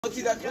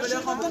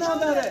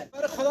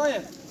برای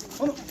خدایه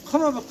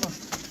خما بکن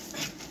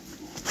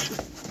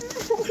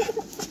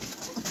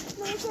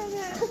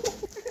نزنه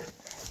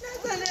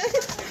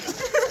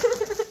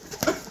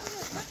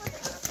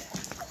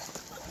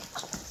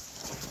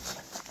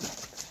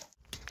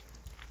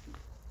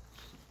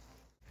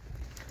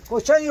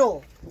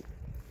کوچه‌یو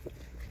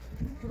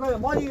تو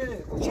مالی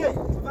کوچه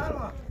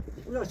برما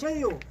اون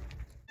چه‌یو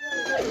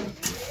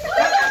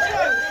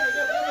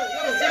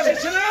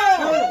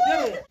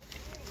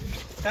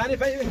تانی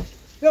پای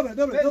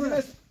دوباره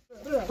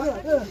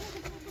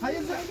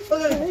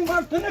این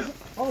مال تو نخ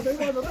آه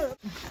این مال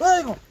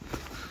بگو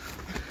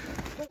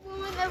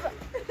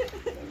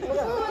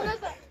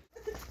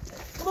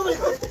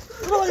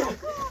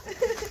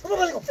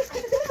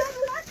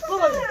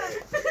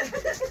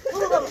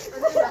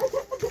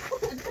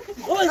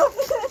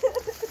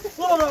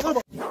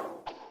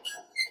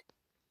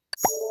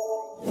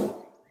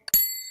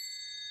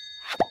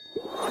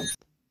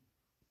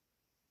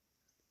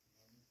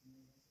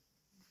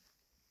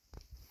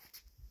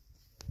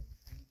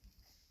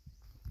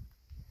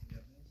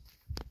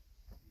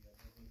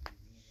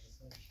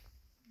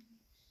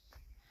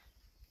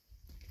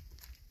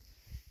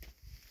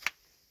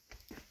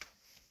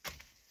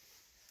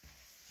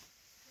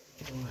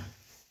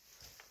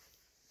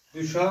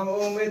دوشام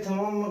اومه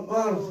تمام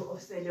مقار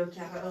استلو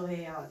که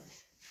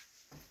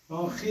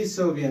اوه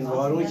خیسو بین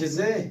بارون که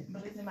زی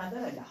برید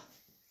مداره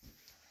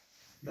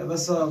ده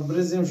بسا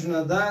برزیم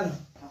شونه در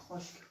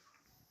خوش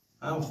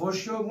هم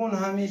خوش بون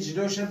هم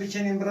اجلاش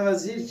بکنیم برا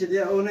وزیر که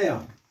دیگه اونه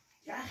یا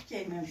یخ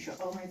که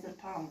نمیشه اومه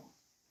زرپام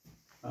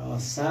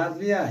سرد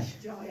بیای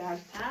جای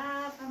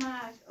التف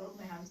همش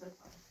اومه هم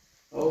زرپام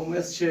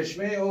اومه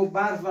چشمه او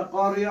برف و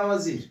قار یا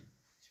وزیر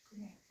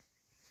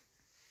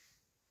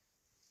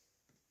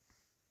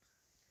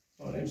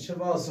آنیم چه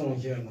باسمون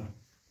کردم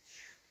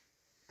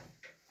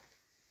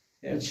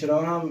این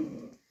چرا هم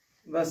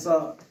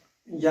بسا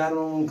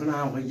گرممون کنه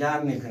هم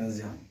گرم نکنه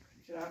زیاد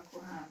چرا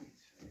کنم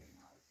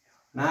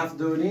نفت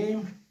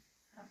دوریم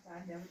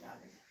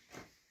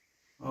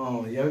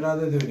یه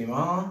ولاده دوریم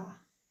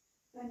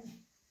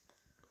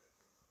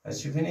پس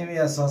چی کنیم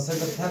یه اساسه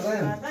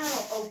بپرم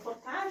او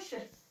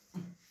پرتاشه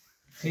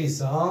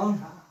خیس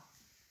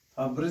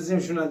برزیم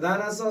شونه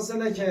در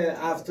اساسه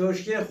که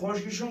افتوش که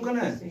خشکشون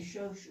کنه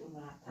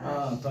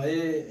تا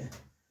یه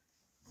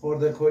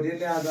خورده کلی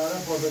لیاداره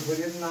خورده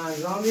کلی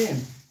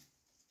ننجامیم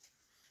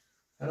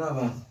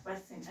بنابرای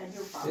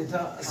یه تا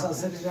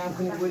اساسه رو جمع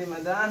کنیم بریم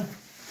مدن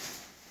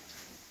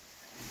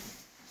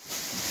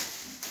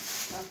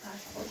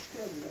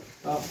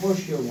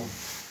خشک بود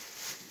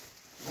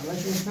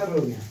همه چی میتر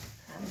رو بیم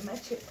همه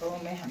چی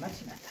اومه همه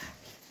چی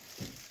نتر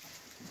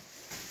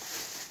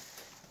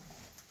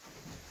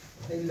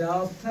خیلی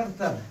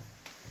تر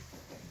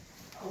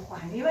او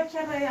خوانی و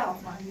کرده یا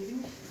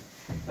خوانی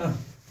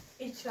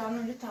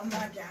ایچرانو رو تام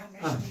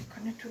برگرمش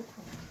میکنه تو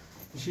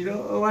کنه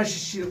شیرو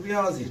شیر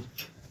بیازی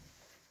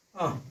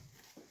های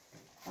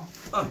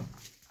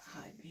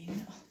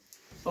بینو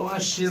او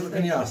شیر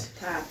کنیاز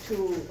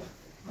تاتو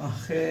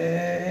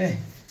آخه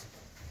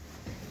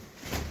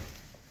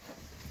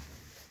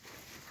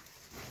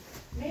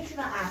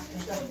میشونه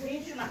عصر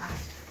میشونه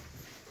عصر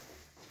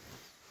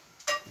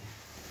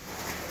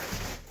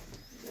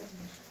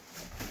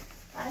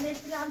بله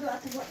بیان دو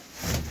اتو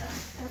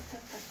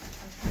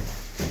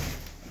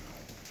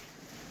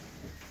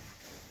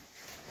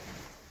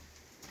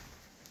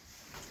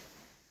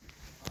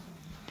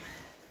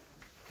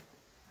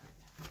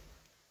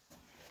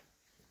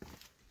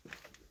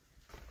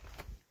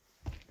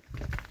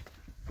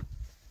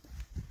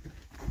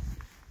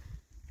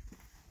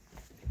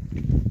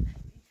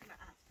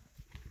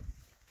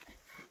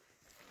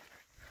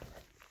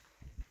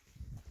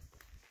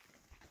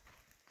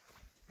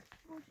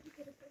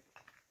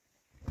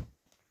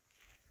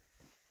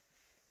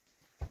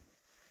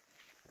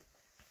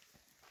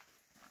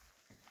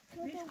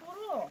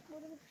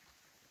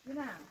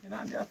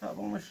اینم بیا تا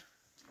بومش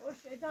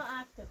دا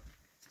اتو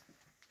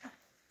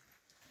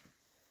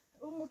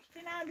اون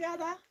مکتی نم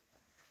بیاده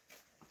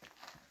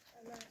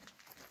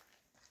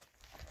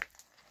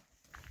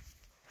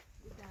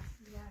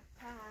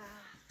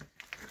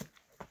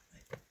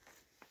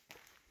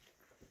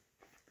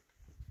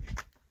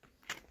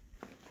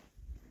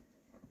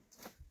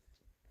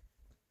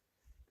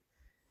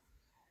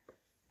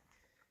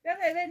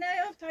ببین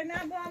نه افتای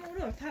نه با هم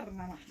اونو تر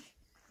نمش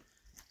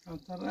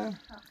تره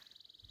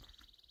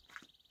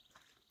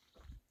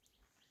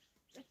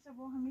بسه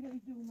با هم میره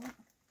ایدونو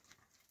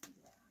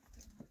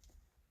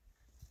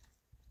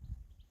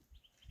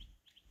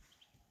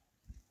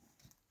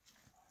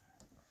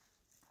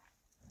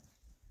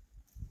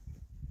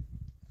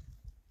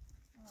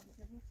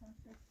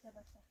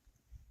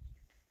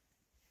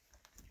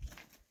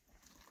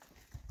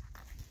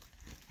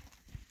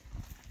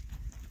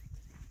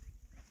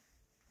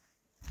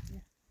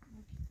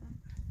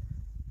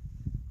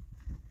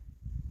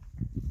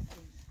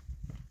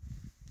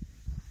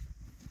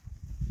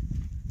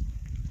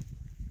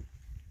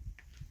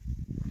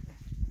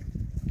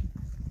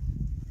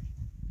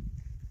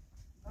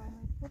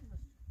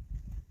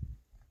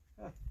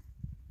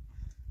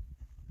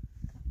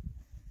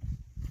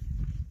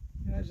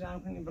جمع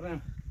کنیم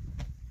بریم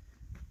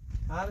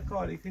هر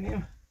کاری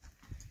کنیم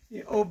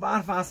او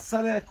برف از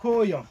سر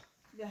کویا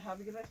Det här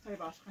blir rätt i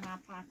vasken här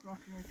på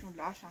en som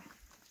läser.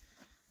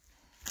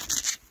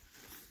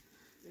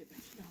 Det är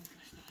bättre att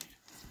läsa här.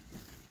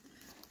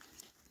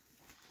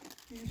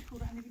 Det är skor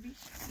han är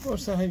vis.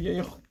 برسه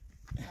هیگه خوب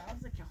Ja,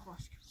 det kan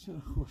خوش.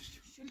 چرا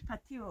خوش Skil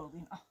patti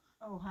ögon.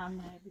 Och han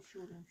är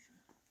besjuren.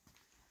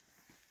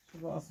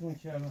 چرا آسمون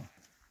کردم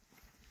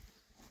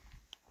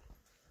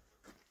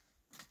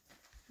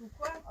Du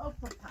kom upp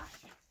på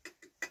passet.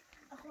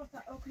 Jag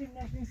skjuter och kring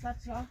min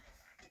satsa.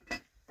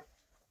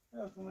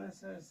 یا کنه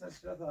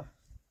سرشتا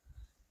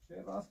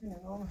چه راست کنیم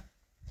نام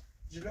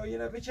جلوی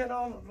اینه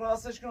بکنم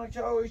راستش کنم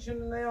که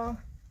آویشون نیام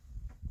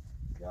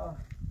یا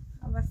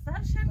و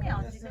سرش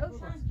میاد دیگه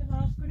روشن که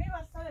راست کنی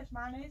و سرش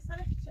معنی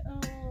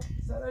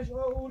سرش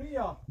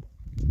اوریا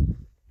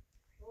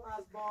او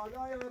از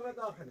بالا یا را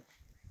داخل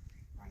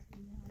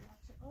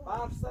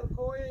برف سر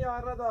کوی یا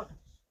را داخل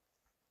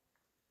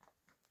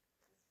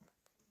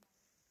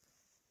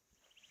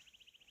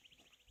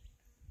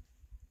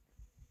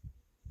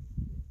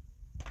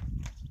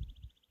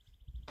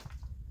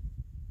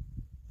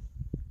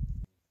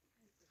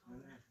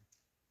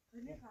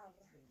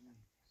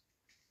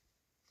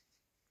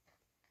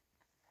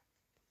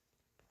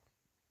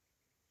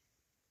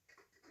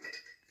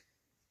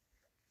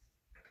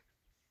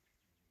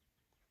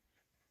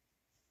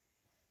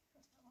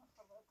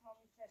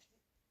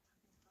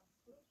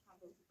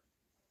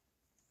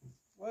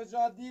و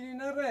جا دیری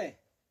نره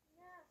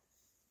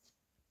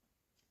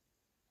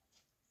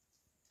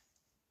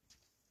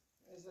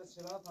ایسا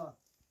چرا تا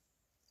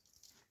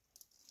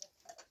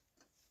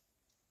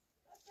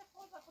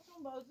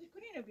خودتون بازی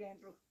کنین و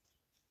بیاین رو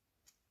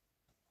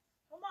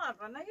تو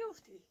مرگا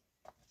نیفتی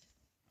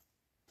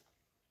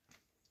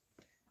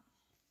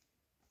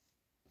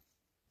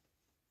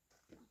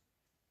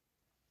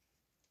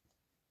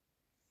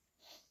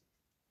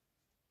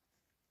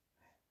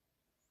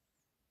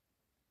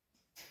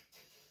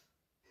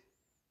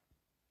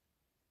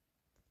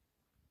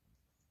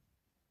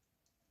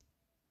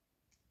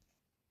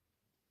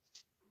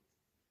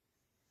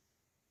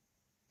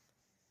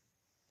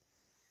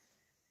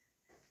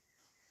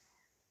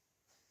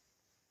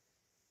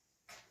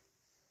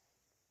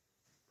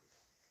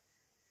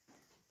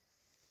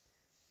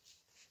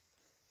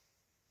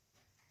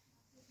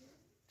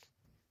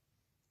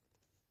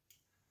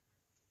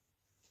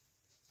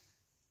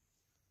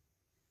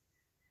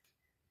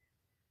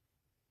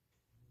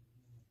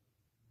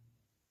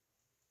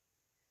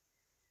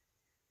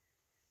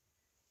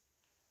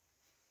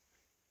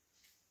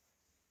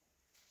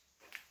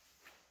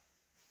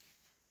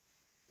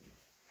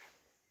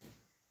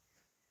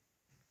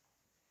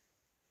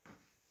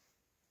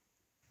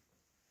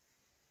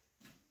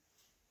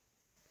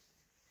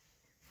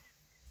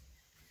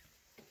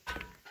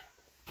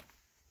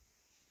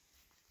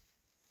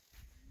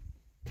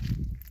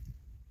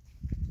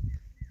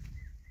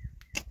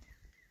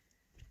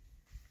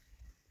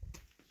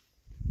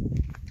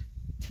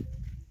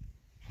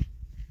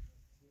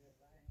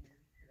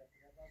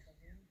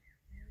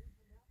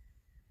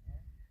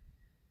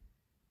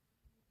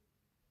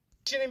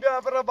چینیم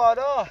بیا برای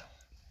بالا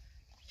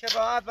که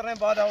راحت بریم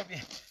بالا و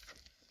بیم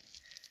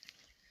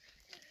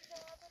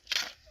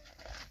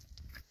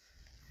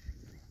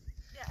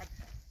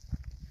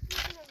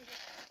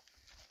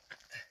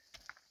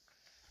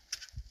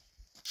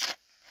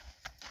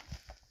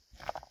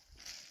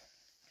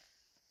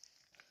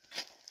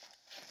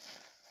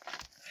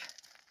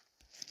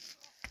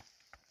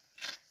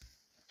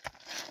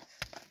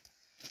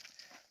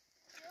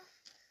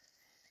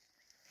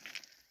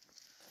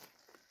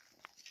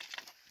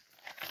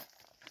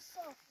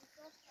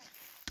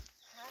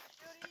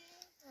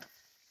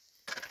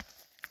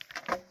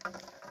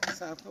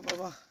صبر کن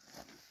بابا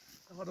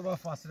خود با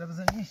فاصله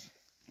بزنیش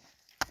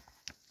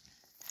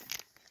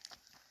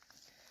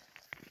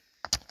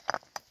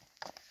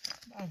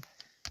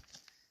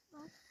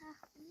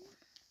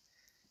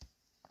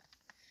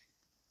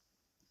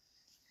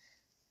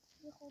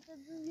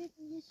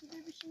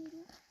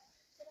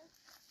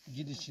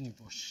گیری چینی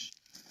باش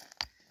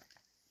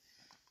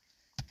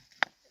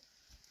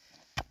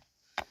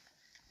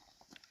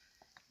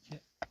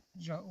که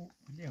جا او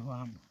پله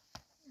هم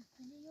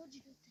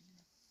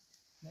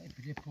نه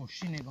پله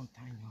پشتی نگم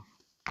تنگ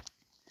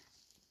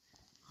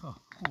ها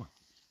خوبه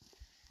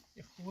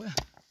یه خوبه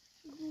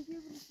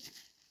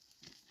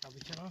خب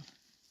بکنم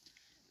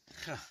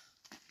خب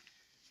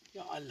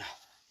یا الله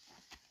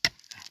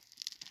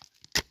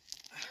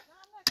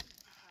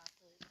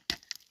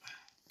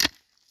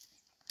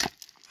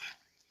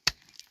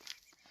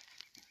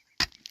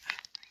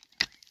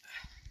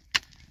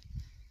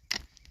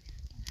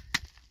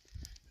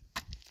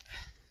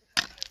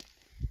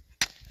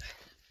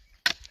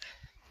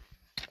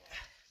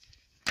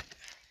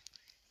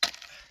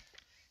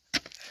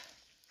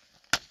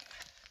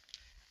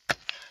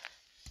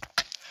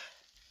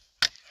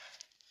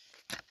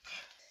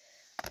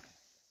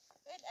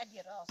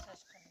اگه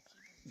راستش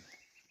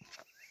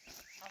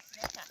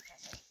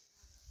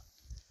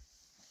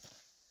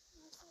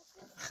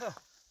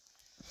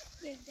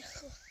بگده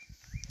خوب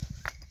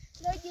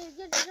لا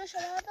گرگه دیگه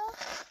شده دا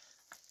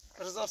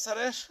برزاب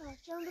سرش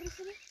چند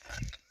برسونی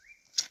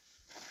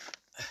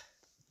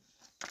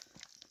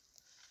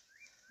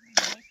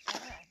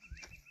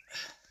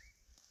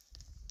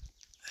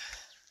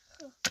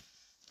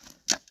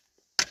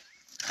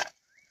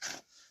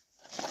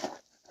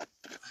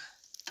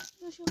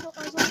نشون با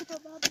قضا تا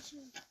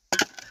بعدشون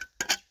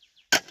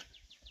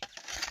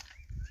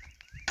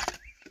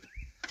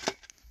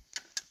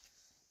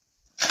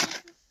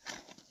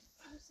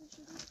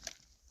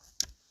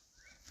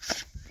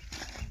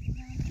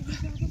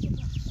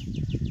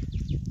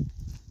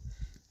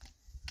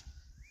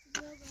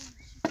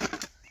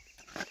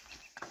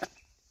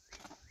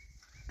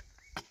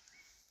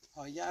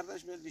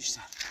گردش بیاد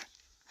بیشتر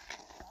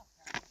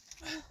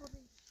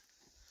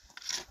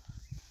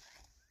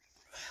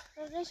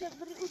ریشه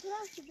بری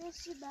اوترم که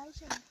بیستی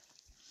برشم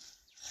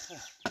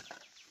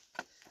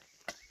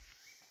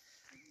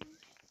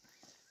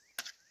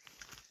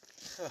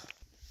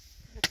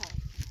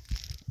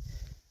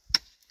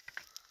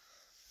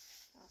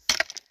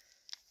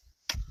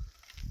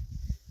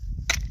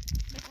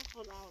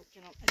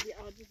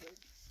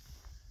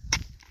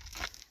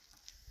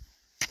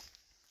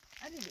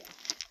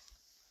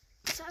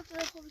ساعت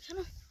رو خوبی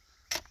کنم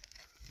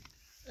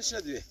ايش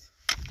ندويت؟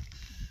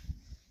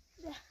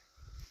 ده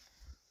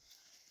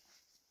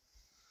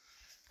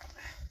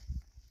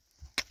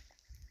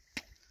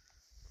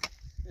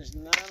ايش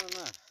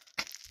نار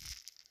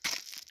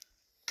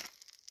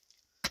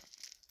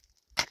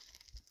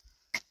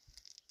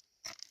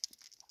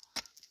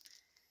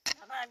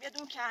من بیاد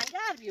اون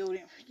کنگر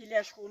بیاریم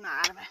گیلش خونه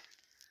عربه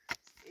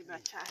ای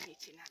بچه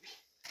هیتی نبی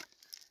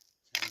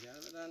کنگر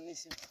بدن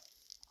نیستیم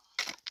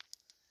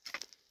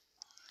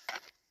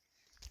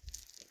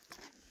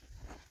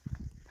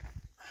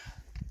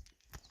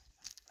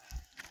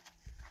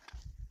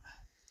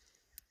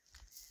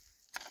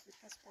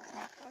پس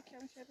خود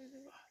کم شده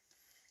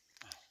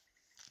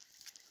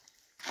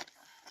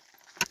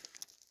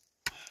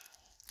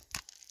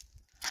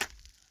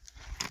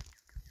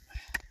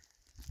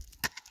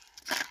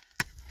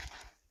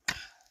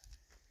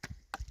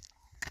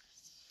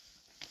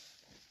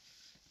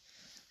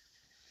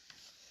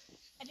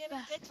اگه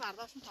بهت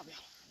فرداشون تا بیام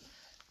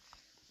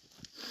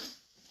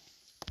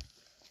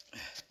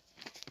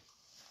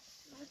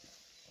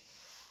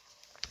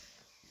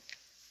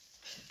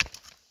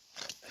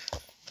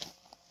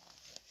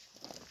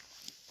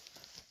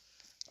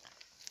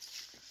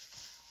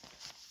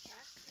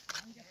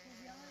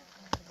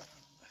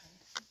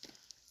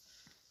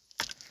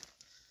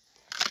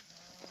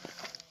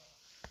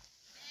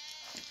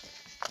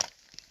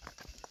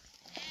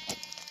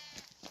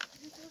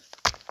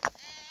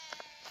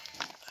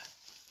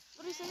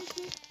بری سرش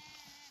بی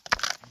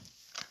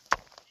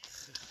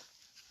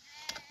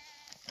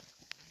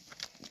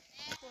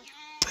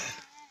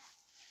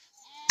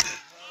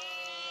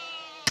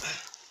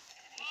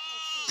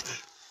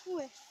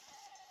خوبه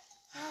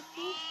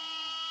خوب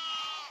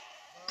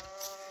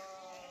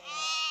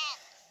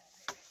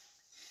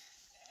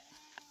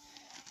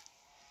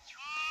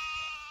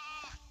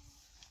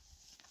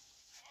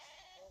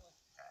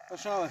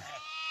خوش آمد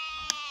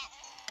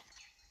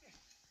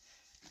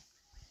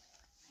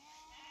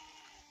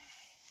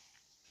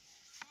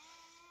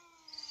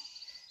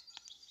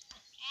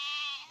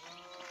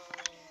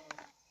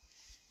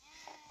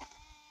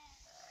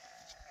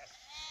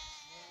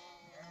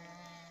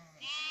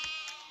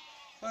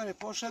بله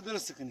پاشت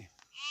درست کنیم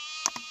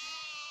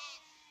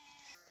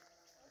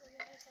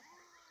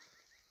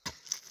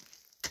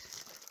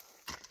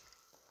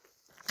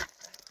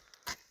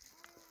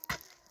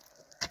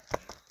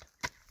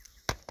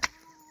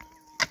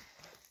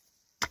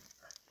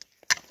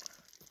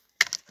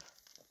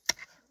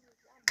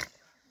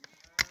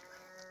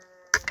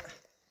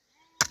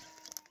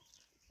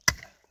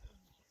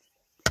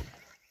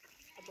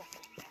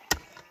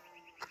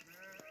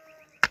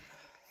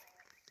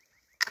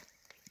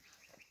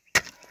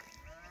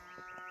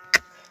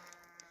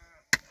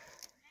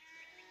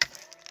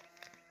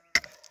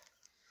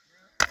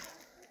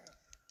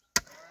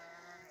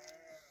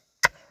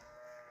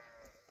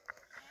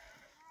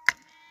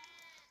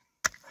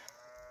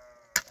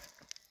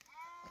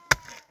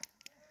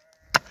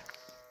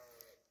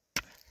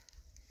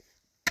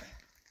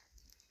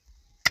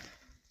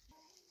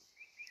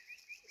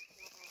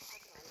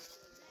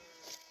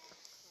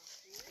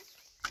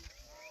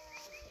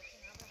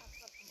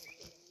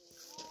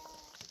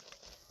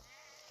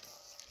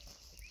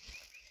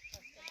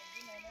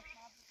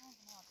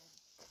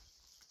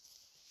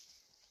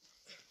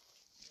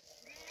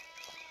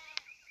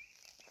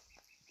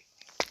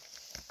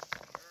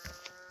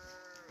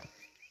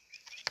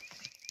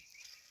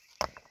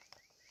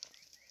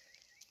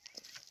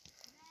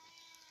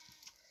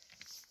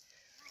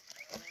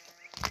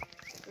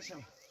خوش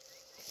آمد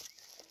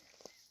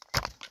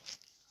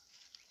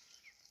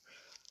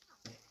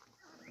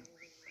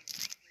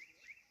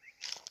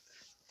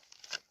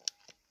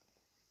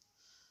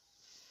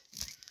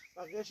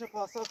بقیهش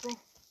پاسا کن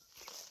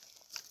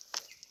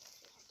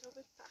تو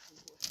بفهم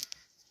بود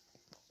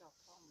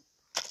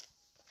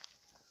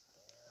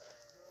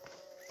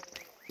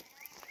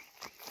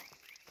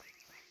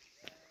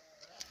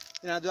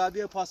اینا دو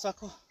بیا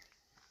پاساکو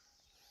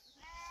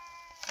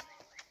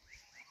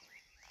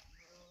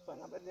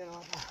فنا بدین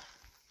آقا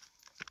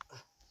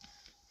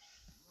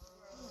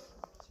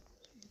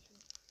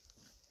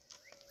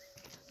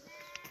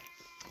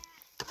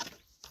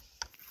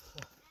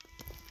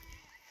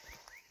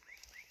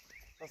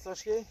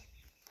پاساشکی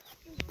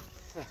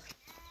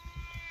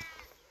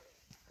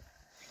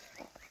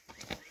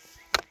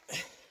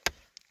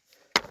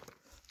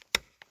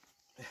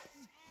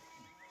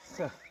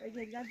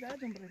اگه گل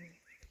دادم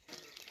بریم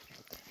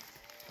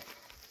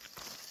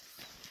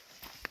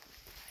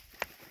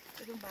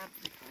بدون برد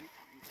میکنم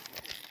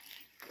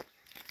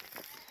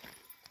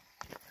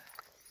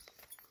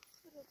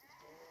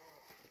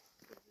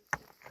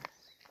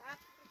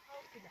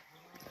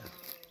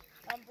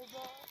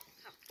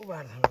او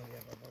بردم بیا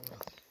بابا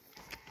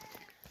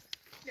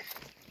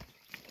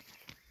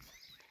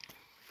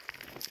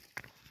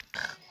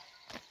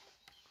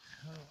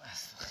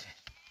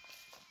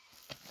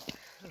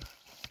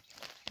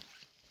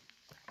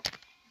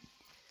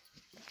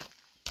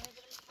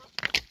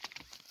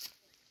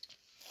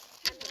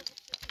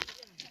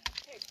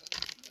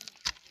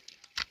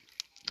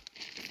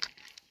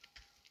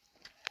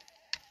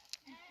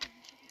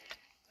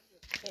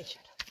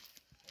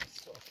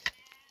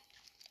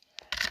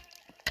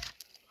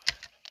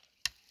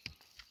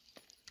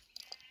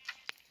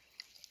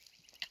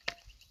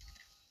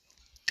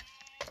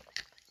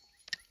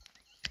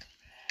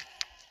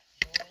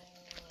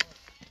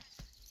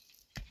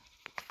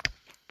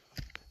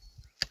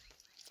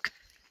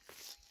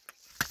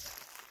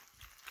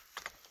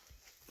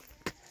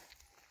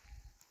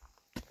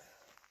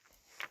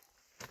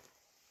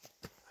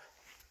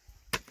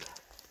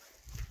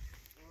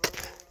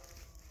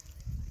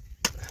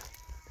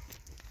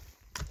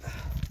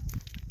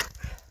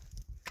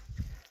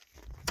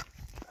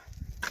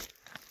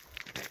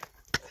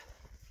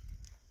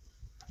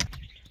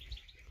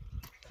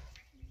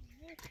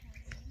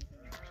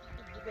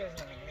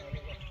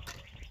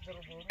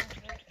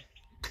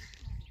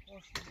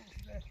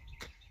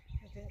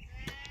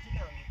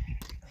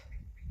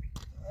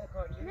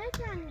نه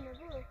کنینه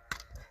برو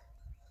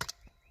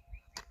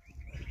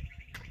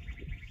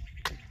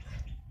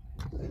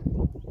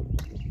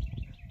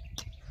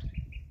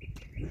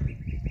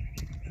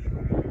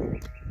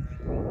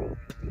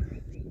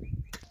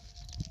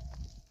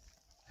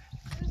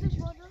روزش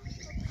بالا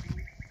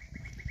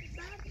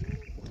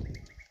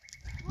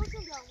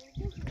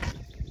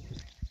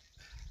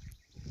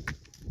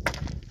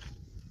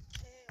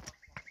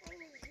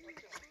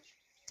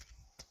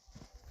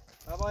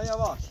بابا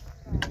یواش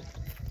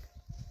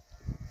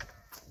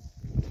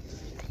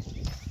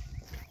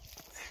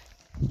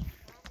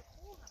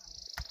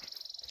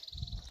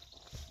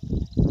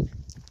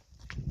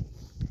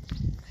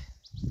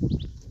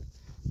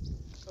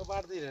تو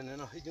بردیره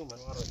نه هیچ من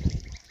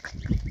وارد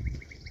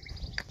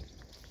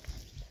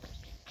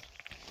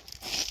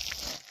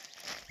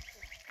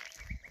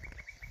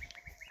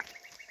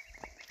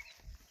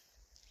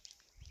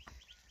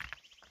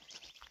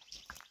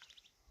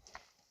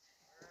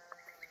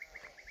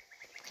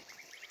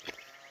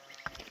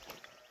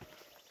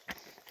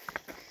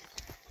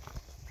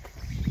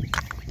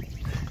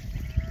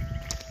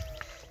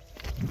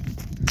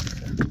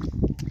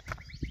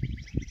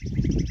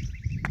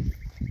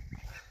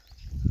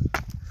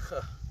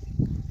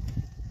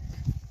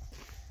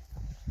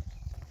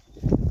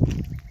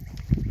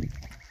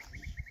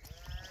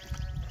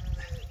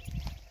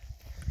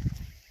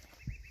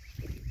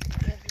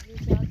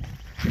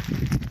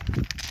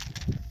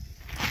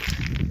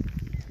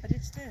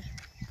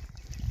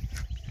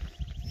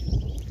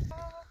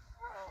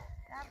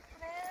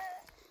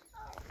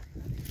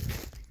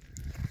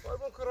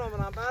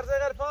کرامنم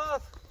برده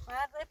پاس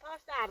برده پاس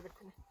درد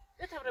کنه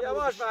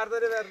یواش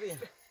برداره بردی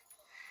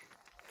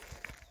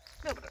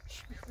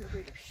نبرش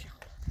میخوای بشه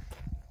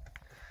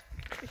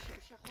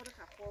خور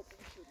خواب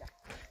میشیدم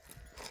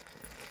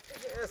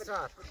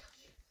اسرار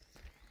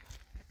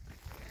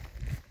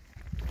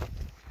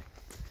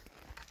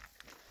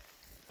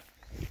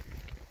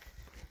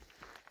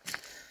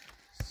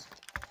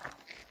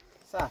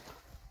صح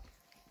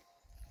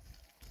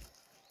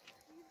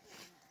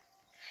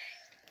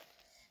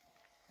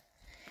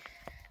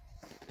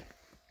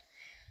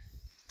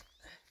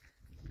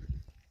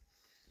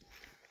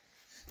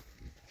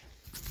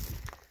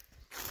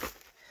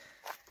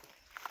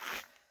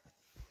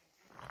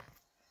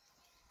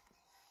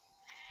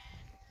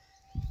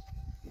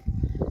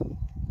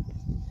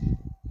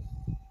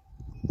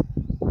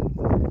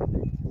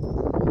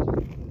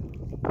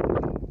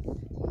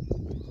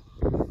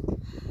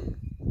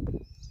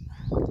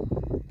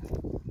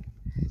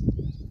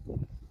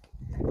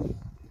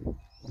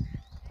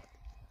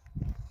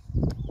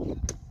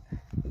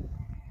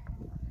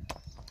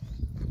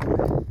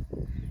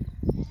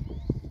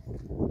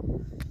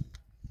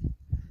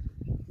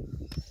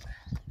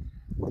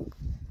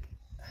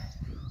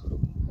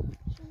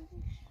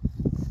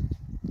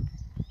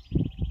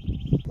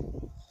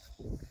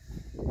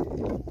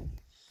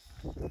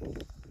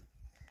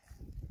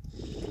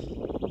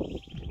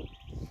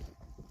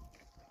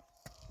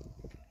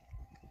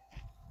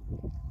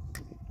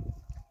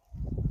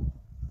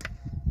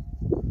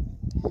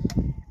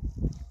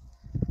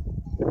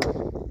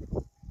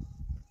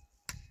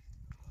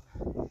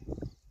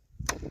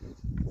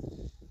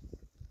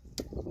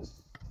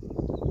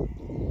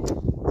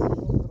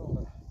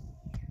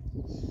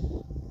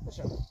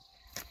شو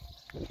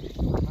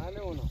معنی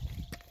اونو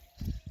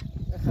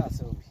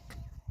خاصه بی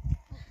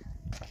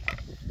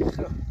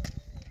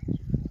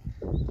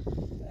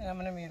این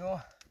من میرو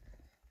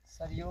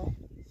سریو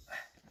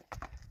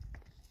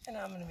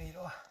این من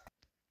میرو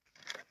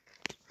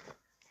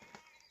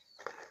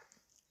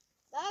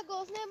دا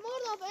گفت نه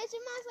مردم پیش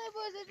من سای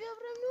بازه بیا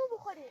بریم نو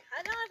بخوریم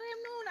حالا ریم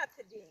نو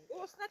نتدین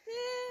گوست نتی؟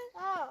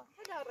 آه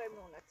حالا ریم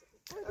نو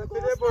نتدین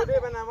تیره بوده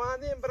به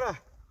نماندیم برا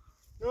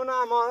نون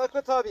امانه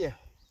کتابیه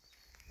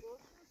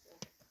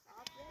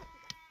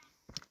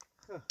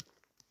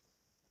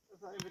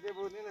خب بده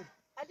بودینه